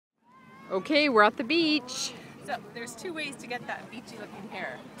Okay, we're at the beach. So there's two ways to get that beachy looking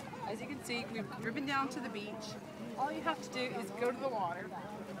hair. As you can see, we've driven down to the beach. All you have to do is go to the water.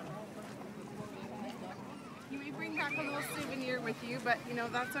 You may bring back a little souvenir with you, but you know,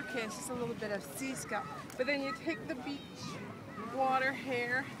 that's okay. It's just a little bit of sea scalp. But then you take the beach water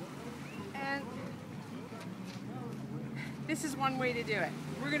hair, and this is one way to do it.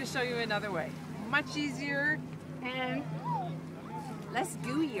 We're going to show you another way. Much easier and less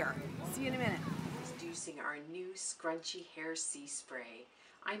gooier. See you in a minute. Introducing our new Scrunchy Hair Sea Spray.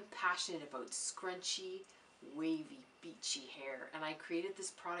 I'm passionate about scrunchy, wavy, beachy hair, and I created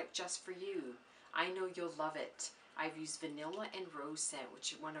this product just for you. I know you'll love it. I've used vanilla and rose scent,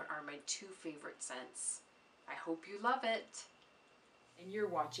 which are my two favorite scents. I hope you love it. And you're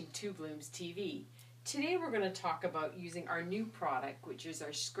watching Two Blooms TV. Today we're going to talk about using our new product, which is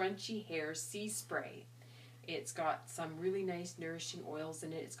our Scrunchy Hair Sea Spray. It's got some really nice nourishing oils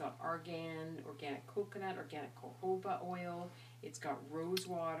in it. It's got argan, organic coconut, organic jojoba oil. It's got rose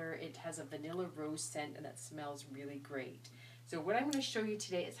water. It has a vanilla rose scent, and that smells really great. So what I'm going to show you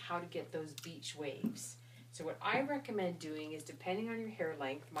today is how to get those beach waves. So what I recommend doing is, depending on your hair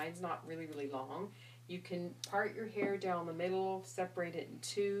length, mine's not really long, you can part your hair down the middle, separate it in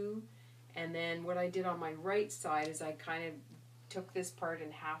two, and then what I did on my right side is I kind of took this part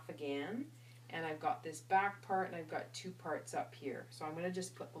in half again, and I've got this back part and I've got two parts up here. So I'm going to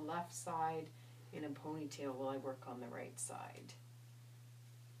just put the left side in a ponytail while I work on the right side.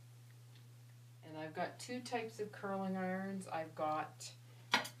 And I've got two types of curling irons. I've got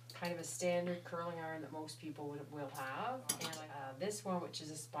kind of a standard curling iron that most people will have, and this one, which is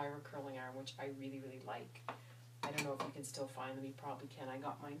a spiral curling iron, which I really like. I don't know if you can still find them. You probably can. I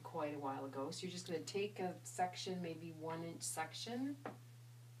got mine quite a while ago. So you're just going to take a section, maybe 1 inch section.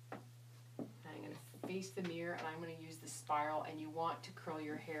 I'm going to face the mirror, and I'm going to use the spiral, and you want to curl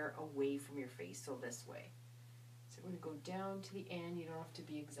your hair away from your face, so this way. So I'm going to go down to the end. You don't have to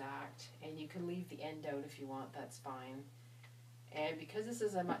be exact, and you can leave the end out if you want, that's fine. And because this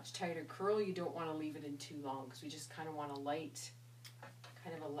is a much tighter curl, you don't want to leave it in too long, because we just kind of want a light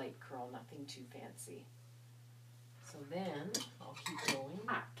curl, nothing too fancy. So then I'll keep going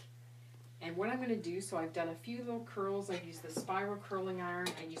back. And what I'm going to do, so I've done a few little curls. I've used the spiral curling iron.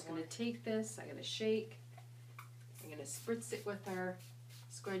 I'm just going to take this, I'm going to shake, I'm going to spritz it with our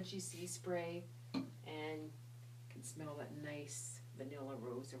Scrunchy Sea Spray, and you can smell that nice vanilla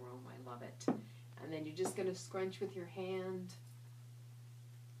rose aroma. I love it. And then you're just going to scrunch with your hand,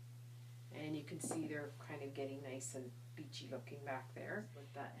 and you can see they're kind of getting nice and beachy looking back there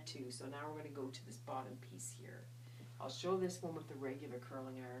with that too. So now we're going to go to this bottom piece here. I'll show this one with the regular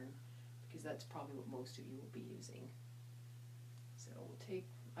curling iron, because that's probably what most of you will be using. So we'll take,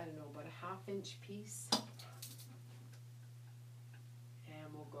 I don't know, about a 1/2 inch piece,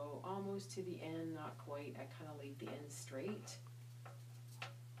 and we'll go almost to the end, not quite. I kind of leave the end straight.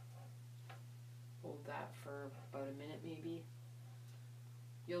 Hold that for about a minute maybe.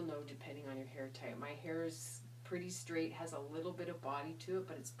 You'll know depending on your hair type. My hair is pretty straight, has a little bit of body to it,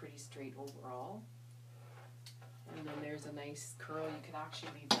 but it's pretty straight overall. And then there's a nice curl. You could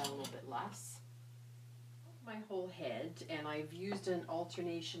actually leave that a little bit less. My whole head, and I've used an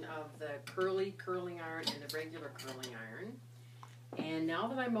alternation of the curly curling iron and the regular curling iron. And now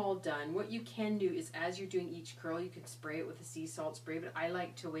that I'm all done, what you can do is, as you're doing each curl, you can spray it with a sea salt spray, but I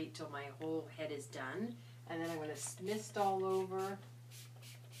like to wait till my whole head is done. And then I'm going to mist all over.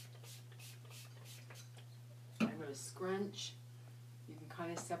 I'm going to scrunch. You can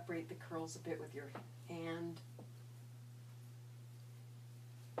kind of separate the curls a bit with your hand.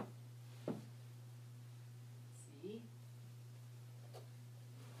 See?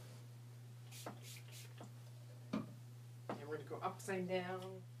 And we're going to go upside down.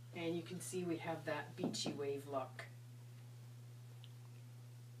 And you can see we have that beachy wave look.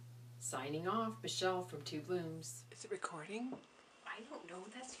 Signing off, Michelle from Two Blooms. Is it recording? I don't know.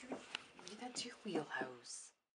 That's your wheelhouse.